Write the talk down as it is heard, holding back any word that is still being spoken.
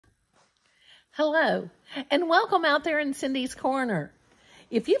Hello, and welcome out there in Cindy's Corner.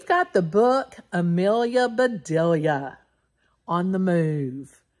 If you've got the book, Amelia Bedelia, On the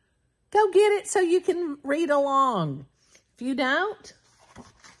Move, go get it so you can read along. If you don't,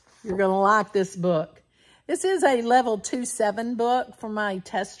 you're going to like this book. This is a level 2-7 book for my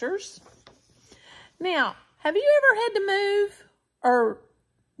testers. Now, have you ever had to move or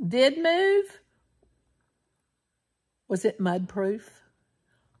did move? Was it mud proof?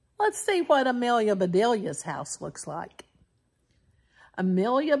 Let's see what Amelia Bedelia's house looks like.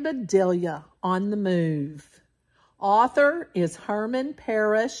 Amelia Bedelia, On the Move. Author is Herman,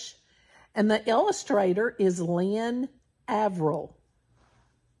 Parish, and the illustrator is Lynn Averill.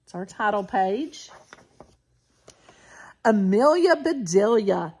 It's our title page. Amelia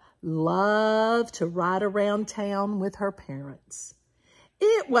Bedelia loved to ride around town with her parents.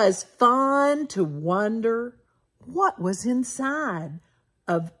 It was fun to wonder what was inside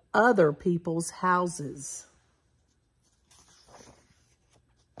of other people's houses.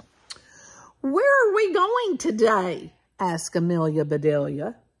 Where are we going today? Asked Amelia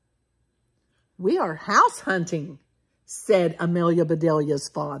Bedelia. We are house hunting, said Amelia Bedelia's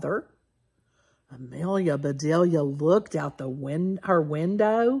father. Amelia Bedelia looked out her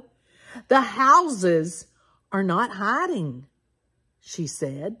window. The houses are not hiding, she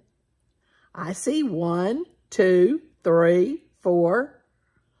said. I see 1, 2, 3, 4.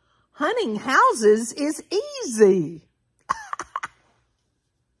 Hunting houses is easy.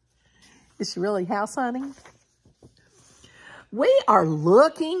 Is she really house hunting? We are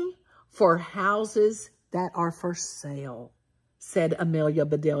looking for houses that are for sale, said Amelia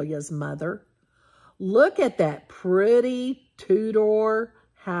Bedelia's mother. Look at that pretty 2-door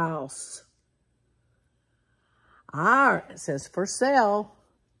house. It says for sale.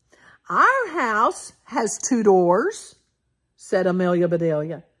 Our house has 2 doors, said Amelia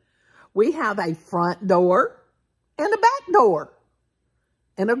Bedelia. We have a front door and a back door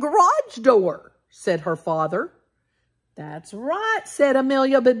and a garage door, said her father. That's right, said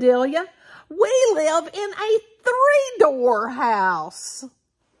Amelia Bedelia. We live in a 3-door house.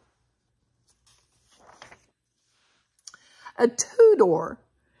 A 2-door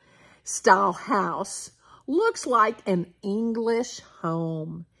style house looks like an English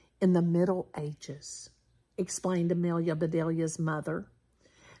home in the Middle Ages, explained Amelia Bedelia's mother.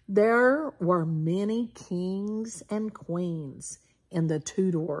 There were many kings and queens in the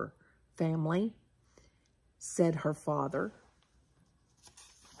 2-door family, said her father.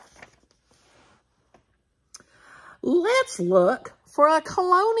 Let's look for a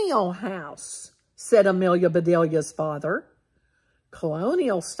colonial house, said Amelia Bedelia's father.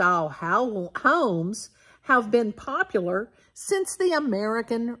 Colonial-style homes have been popular since the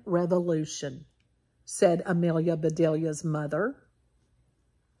American Revolution, said Amelia Bedelia's mother.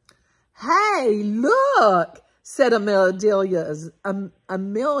 Hey, look, said Amelia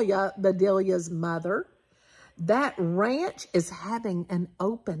Bedelia's mother. That ranch is having an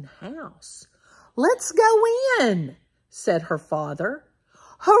open house. Let's go in, said her father.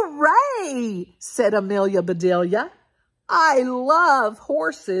 Hooray, said Amelia Bedelia. I love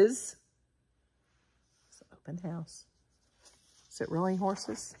horses. It's an open house. Is it really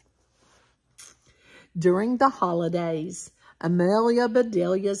horses? During the holidays, Amelia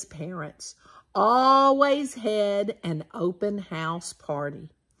Bedelia's parents always had an open house party.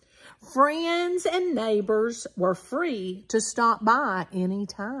 Friends and neighbors were free to stop by any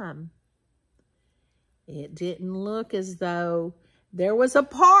time. It didn't look as though there was a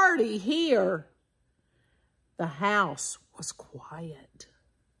party here. The house was quiet.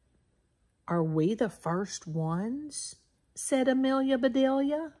 Are we the first ones? Said Amelia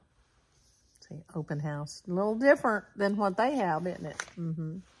Bedelia. See, open house. A little different than what they have, isn't it?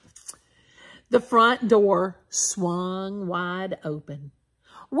 Mm-hmm. The front door swung wide open.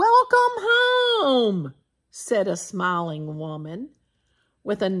 Welcome home, said a smiling woman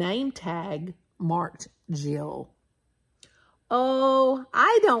with a name tag marked Jill. Oh,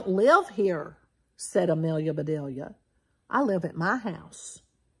 I don't live here, said Amelia Bedelia. I live at my house.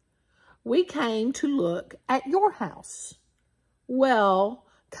 We came to look at your house. Well,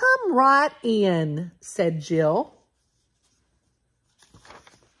 come right in, said Jill.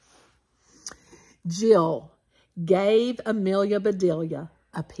 Jill gave Amelia Bedelia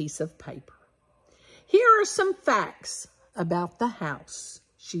a piece of paper. Here are some facts about the house,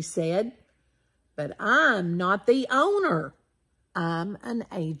 she said. But I'm not the owner. I'm an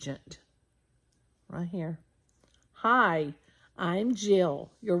agent. Right here. Hi, I'm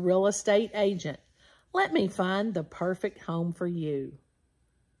Jill, your real estate agent. Let me find the perfect home for you.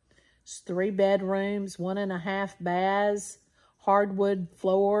 It's 3 bedrooms, 1.5 baths, hardwood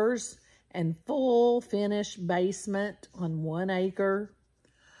floors, and full finished basement on 1 acre.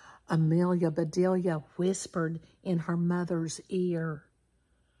 Amelia Bedelia whispered in her mother's ear.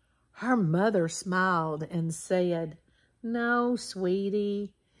 Her mother smiled and said, "No,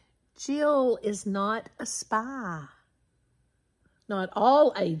 sweetie, Jill is not a spy. Not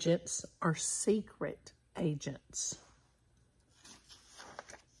all agents are secret agents."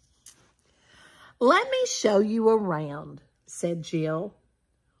 "Let me show you around," said Jill.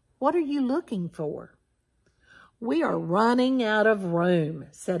 "What are you looking for?" "We are running out of room,"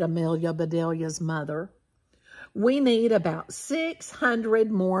 said Amelia Bedelia's mother. "We need about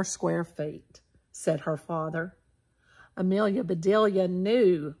 600 more square feet," said her father. Amelia Bedelia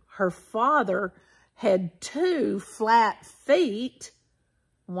knew her father had 2 flat feet.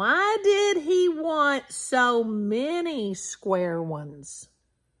 Why did he want so many square ones?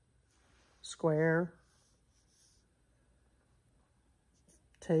 Square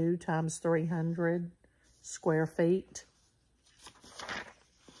 2 times 300 square feet.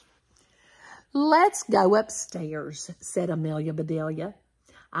 "Let's go upstairs," said Amelia Bedelia.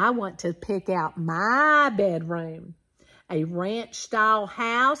 "I want to pick out my bedroom. A ranch-style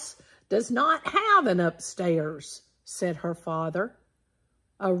house does not have an upstairs," said her father.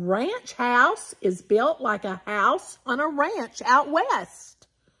 "A ranch house is built like a house on a ranch out west."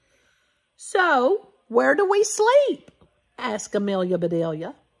 "So, where do we sleep?" asked Amelia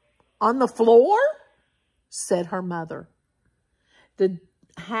Bedelia. "On the floor?" said her mother. "The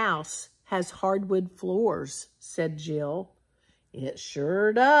house has hardwood floors," said Jill. "It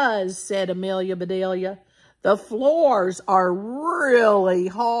sure does," said Amelia Bedelia. "The floors are really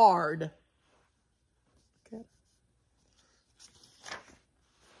hard." Okay.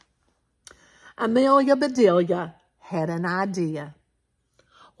 Amelia Bedelia had an idea.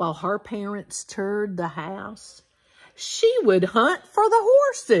 While her parents toured the house, she would hunt for the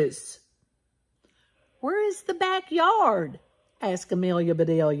horses. "Where is the backyard?" asked Amelia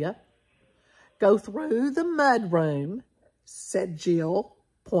Bedelia. "Go through the mud room," said Jill,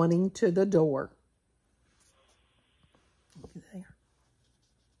 pointing to the door. There.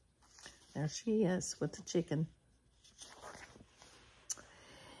 There she is with the chicken.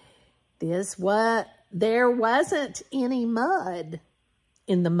 There wasn't any mud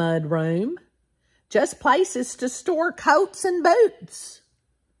in the mud room, just places to store coats and boots.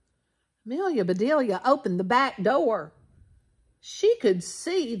 Amelia Bedelia opened the back door. She could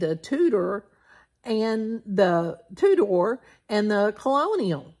see the Tudor and the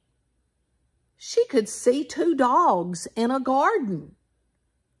Colonial. She could see 2 dogs and a garden.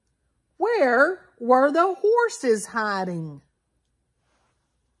 Where were the horses hiding?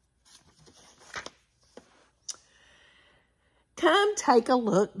 "Come take a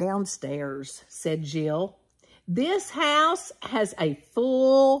look downstairs," said Jill. "This house has a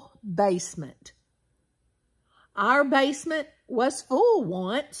full basement." "Our basement was full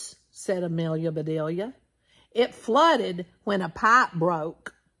once," said Amelia Bedelia. "It flooded when a pipe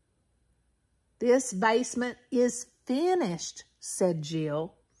broke." "This basement is finished," said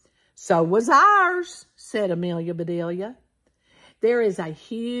Jill. "So was ours," said Amelia Bedelia. "There is a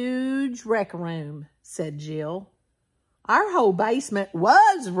huge rec room," said Jill. "Our whole basement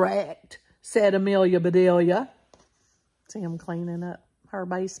was wrecked," said Amelia Bedelia. See him cleaning up her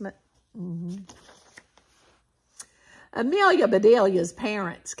basement? Amelia Bedelia's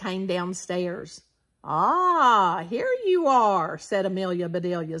parents came downstairs. "Ah, here you are," said Amelia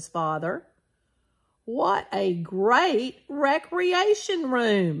Bedelia's father. "What a great recreation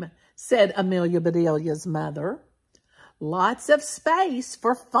room," said Amelia Bedelia's mother. "Lots of space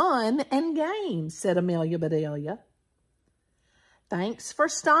for fun and games," said Amelia Bedelia. "Thanks for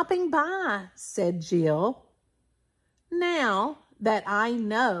stopping by," said Jill. "Now that I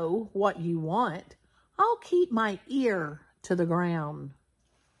know what you want, I'll keep my ear to the ground."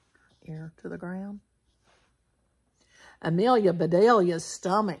 Ear to the ground? Amelia Bedelia's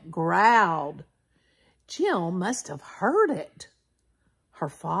stomach growled. Jill must have heard it. Her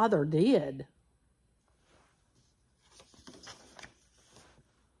father did.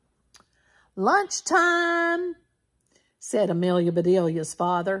 "Lunchtime," said Amelia Bedelia's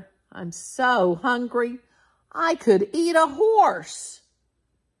father. "I'm so hungry, I could eat a horse."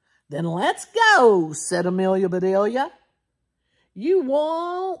 "Then let's go," said Amelia Bedelia. "You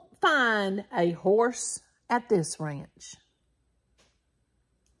won't find a horse at this ranch."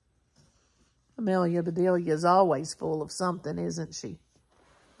 Amelia Bedelia is always full of something, isn't she?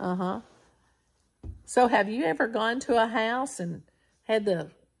 So have you ever gone to a house and had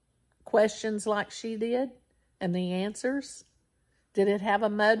the questions like she did and the answers? Did it have a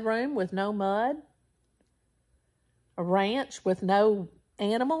mud room with no mud? A ranch with no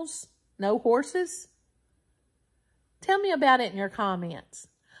animals? No horses? Tell me about it in your comments.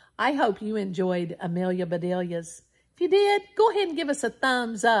 I hope you enjoyed Amelia Bedelia's. If you did, go ahead and give us a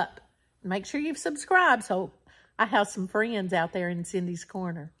thumbs up. Make sure you've subscribed so I have some friends out there in Cindy's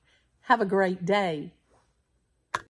Corner. Have a great day.